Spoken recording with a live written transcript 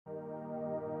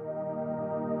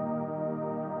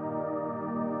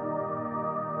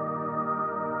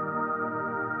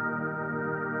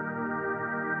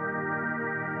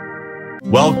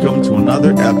Welcome to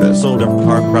another episode of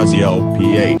Car Presyo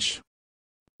Ph.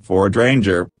 Ford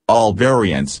Ranger, all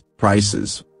variants,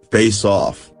 prices, face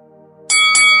off.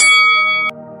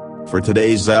 For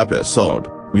today's episode,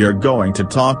 we are going to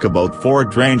talk about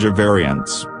Ford Ranger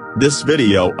variants. This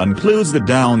video includes the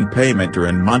down payment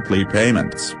and monthly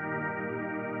payments.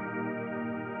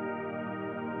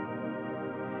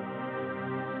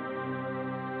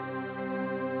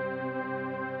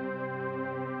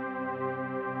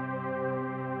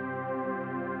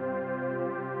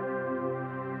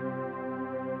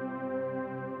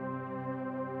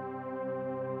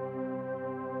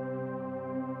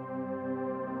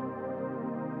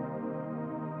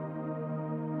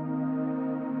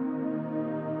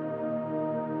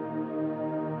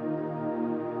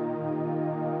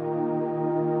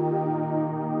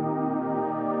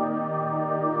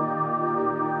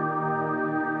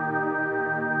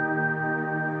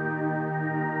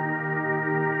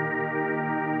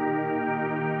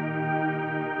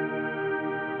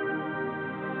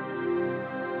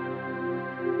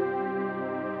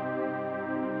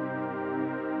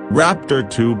 Raptor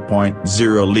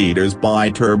 2.0 liters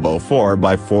bi-turbo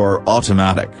 4x4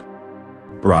 automatic.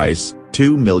 Price,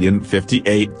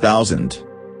 $2,058,000.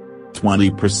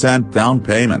 20% down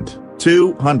payment,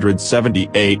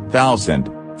 $278,000,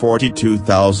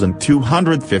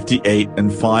 $42,258 in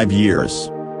 5 years.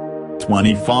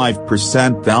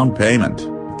 25% down payment,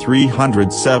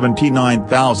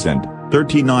 $379,000,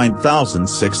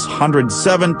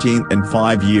 $39,617 in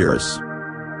 5 years.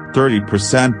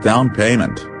 30% down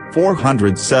payment,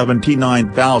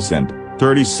 $479,000,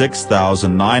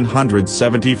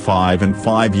 $36,975 in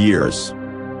 5 years.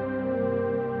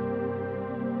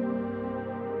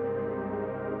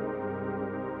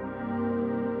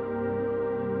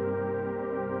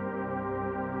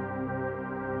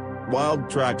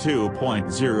 Wildtrak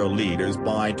 2.0 liters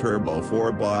bi-turbo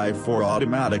 4x4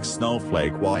 automatic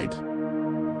Snowflake white.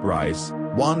 Price,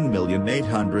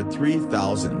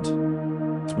 $1,803,000.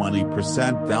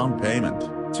 20% down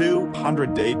payment,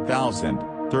 $208,000,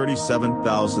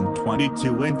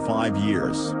 $37,022 in 5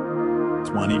 years.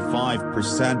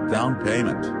 25% down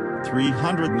payment,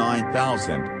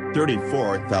 $309,000,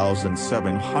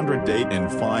 $34,708 in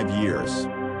 5 years.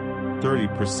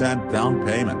 30% down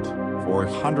payment,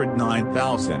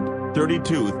 $409,000,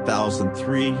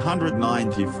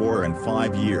 $32,394 in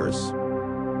 5 years.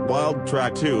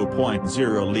 Wildtrak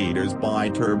 2.0 liters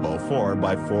bi-turbo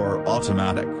 4x4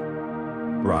 automatic.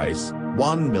 Price,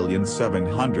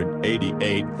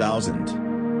 $1,788,000.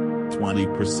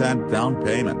 20% down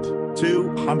payment,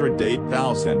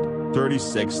 $208,000,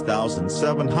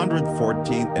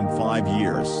 $36,714 in 5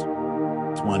 years.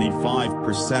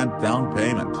 25% down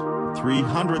payment,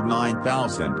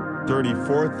 $309,000,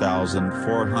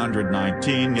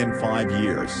 $34,419 in 5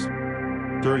 years.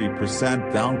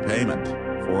 30% down payment,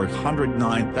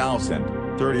 $409,000,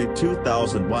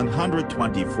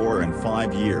 $32,124 in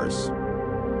 5 years.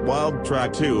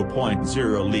 Wildtrak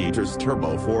 2.0 liters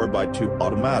turbo 4x2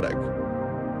 automatic.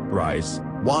 Price,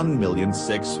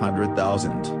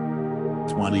 $1,600,000.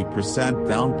 20%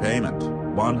 down payment,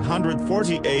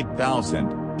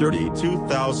 $148,000,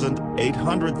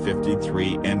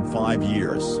 $32,853 in 5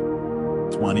 years.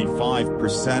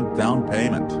 25% down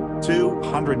payment,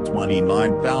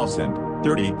 $229,000,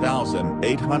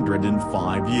 $30,800 in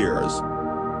 5 years.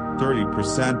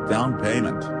 30% down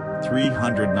payment,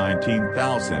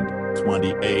 $319,000,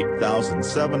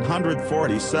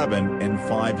 $28,747 in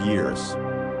 5 years.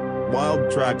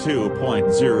 Wildtrak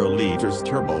 2.0 liters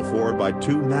turbo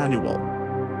 4x2 manual.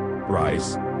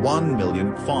 Price,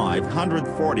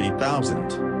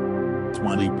 $1,540,000.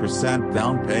 20%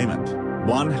 down payment,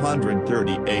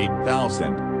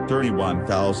 $138,000,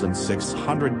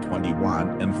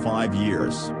 $31,621 in 5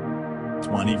 years.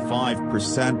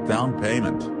 25% down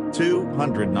payment,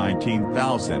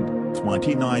 $219,000,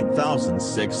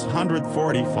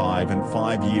 $29,645 in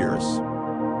 5 years.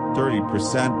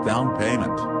 30% down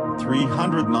payment,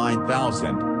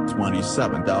 $309,000,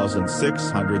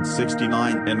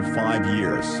 $27,669 in 5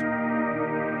 years.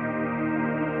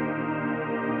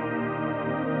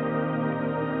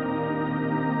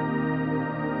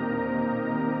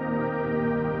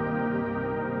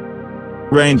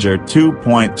 Ranger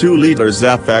 2.2 liters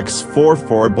FX4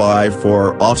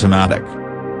 4x4 automatic.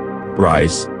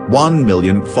 Price,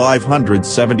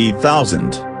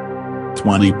 $1,570,000.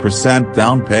 20%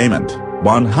 down payment,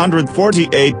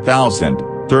 $148,000,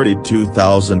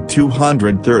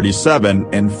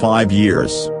 $32,237 in 5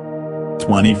 years.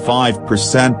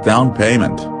 25% down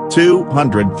payment,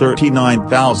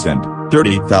 $239,000,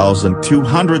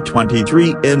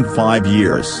 $30,223 in 5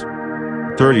 years.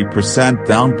 30%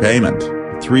 down payment,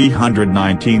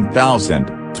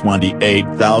 $319,000,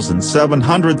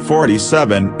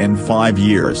 $28,747 in 5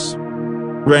 years.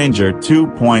 Ranger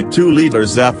 2.2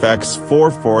 liters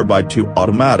FX4 4x2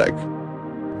 automatic.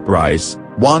 Price,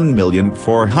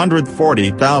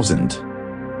 $1,440,000.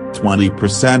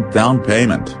 20% down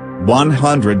payment,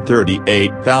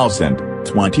 $138,000,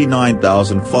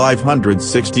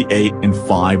 $29,568 in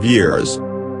 5 years.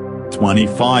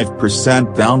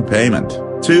 25% down payment,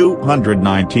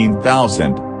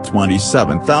 $219,000,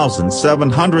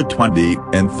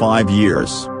 $27,720 in 5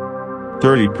 years.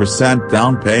 30%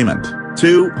 down payment,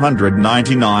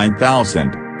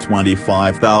 $299,000,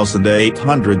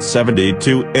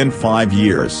 $25,872 in 5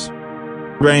 years.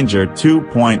 Ranger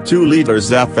 2.2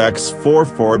 liters FX4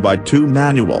 4x2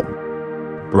 manual.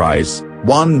 Price,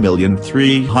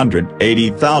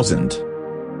 $1,380,000.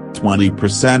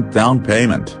 20% down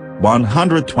payment,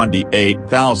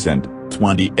 $128,000,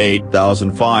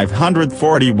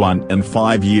 $28,541 in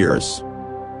 5 years.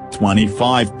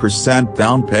 25%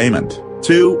 down payment,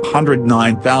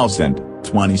 $209,000,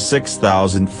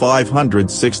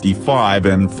 $26,565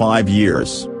 in 5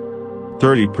 years.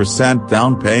 30%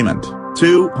 down payment,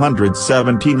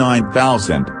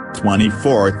 $279,000,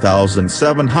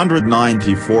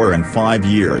 $24,794 in 5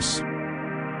 years.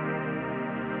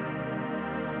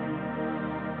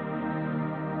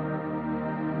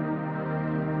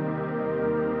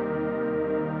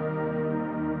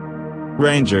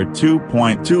 Ranger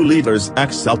 2.2 liters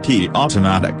XLT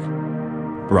Automatic.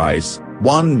 Price,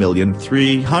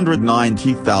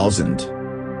 $1,390,000.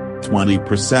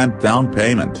 20% down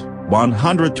payment,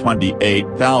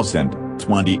 $128,000,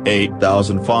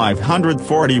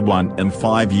 $28,541 in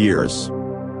 5 years.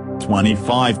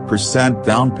 25%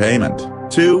 down payment,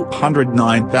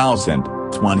 $209,000,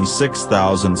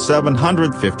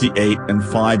 $26,758 in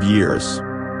 5 years.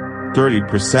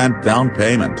 30% down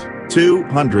payment,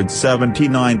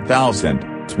 $279,000,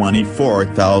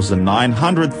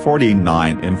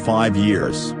 $24,949 in 5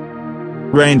 years.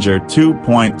 Ranger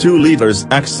 2.2 liters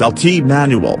XLT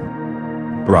Manual.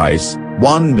 Price,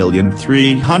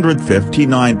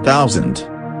 $1,359,000.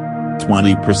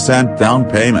 20% down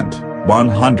payment,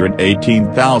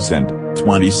 $118,000,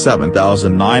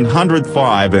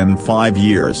 $27,905 in 5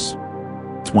 years.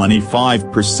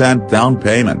 25% down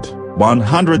payment,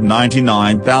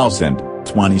 $199,000,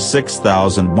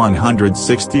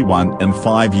 $26,161 in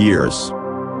 5 years.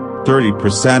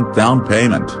 30% down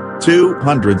payment,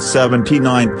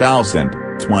 $279,000,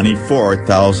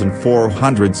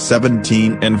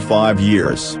 $24,417 in 5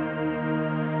 years.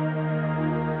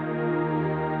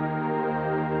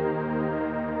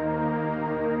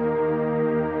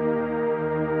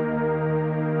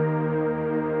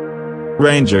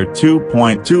 Ranger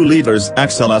 2.2 liters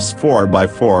XLS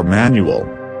 4x4 manual.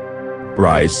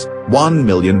 Price,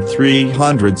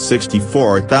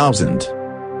 $1,364,000.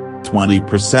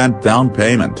 20% down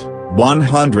payment,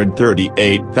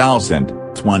 $138,000,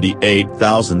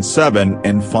 $28,007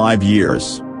 in 5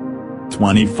 years.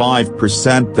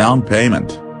 25% down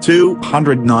payment,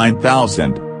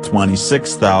 $209,000,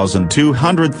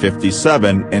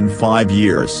 $26,257 in 5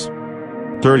 years.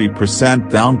 30%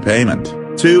 down payment,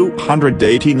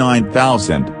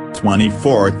 $289,000,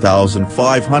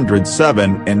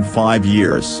 $24,507 in 5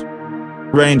 years.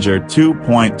 Ranger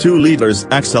 2.2 liters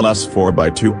XLS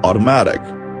 4x2 automatic.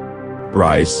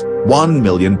 Price,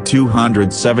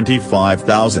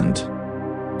 $1,275,000.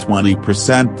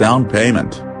 20% down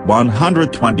payment,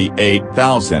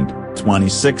 $128,000,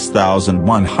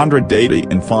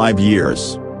 $26,180 in 5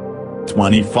 years.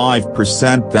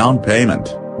 25% down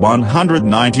payment,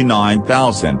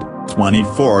 $199,000,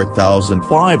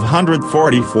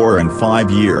 $24,544 in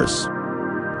 5 years.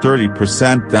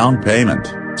 30% down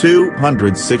payment,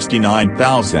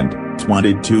 $269,000,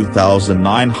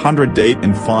 $22,908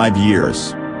 in 5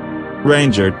 years.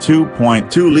 Ranger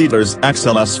 2.2 liters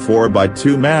XLS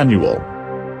 4x2 manual.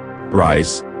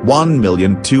 Price,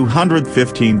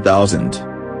 $1,215,000.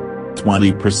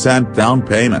 20% down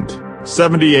payment,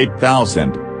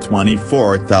 $78,000,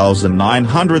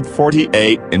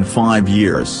 $24,948 in 5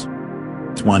 years.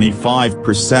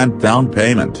 25% down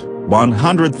payment,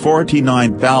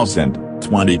 $149,000,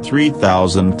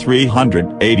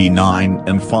 $23,389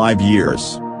 in 5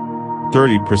 years.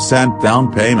 30%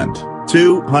 down payment,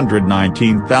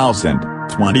 $219,000,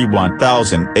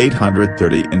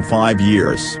 $21,830 in 5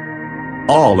 years.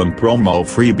 All in promo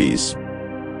freebies.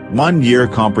 1-year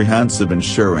comprehensive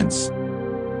insurance.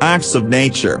 Acts of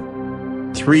nature.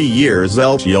 3 years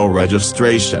LTO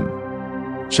registration.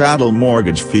 Chattel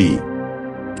mortgage fee.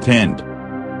 Tint.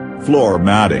 Floor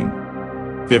matting.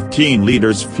 15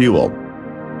 liters fuel.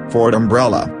 Ford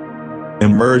umbrella.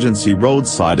 Emergency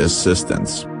roadside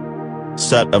assistance.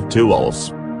 Set of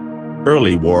tools.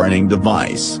 Early warning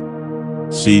device.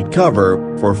 Seat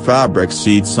cover, for fabric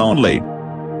seats only.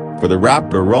 For the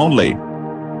Raptor only.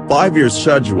 5 years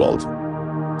scheduled.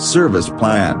 Service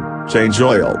plan, change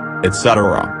oil,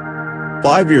 etc.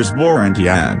 5 years warranty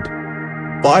and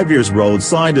 5 years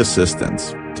roadside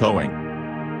assistance, towing.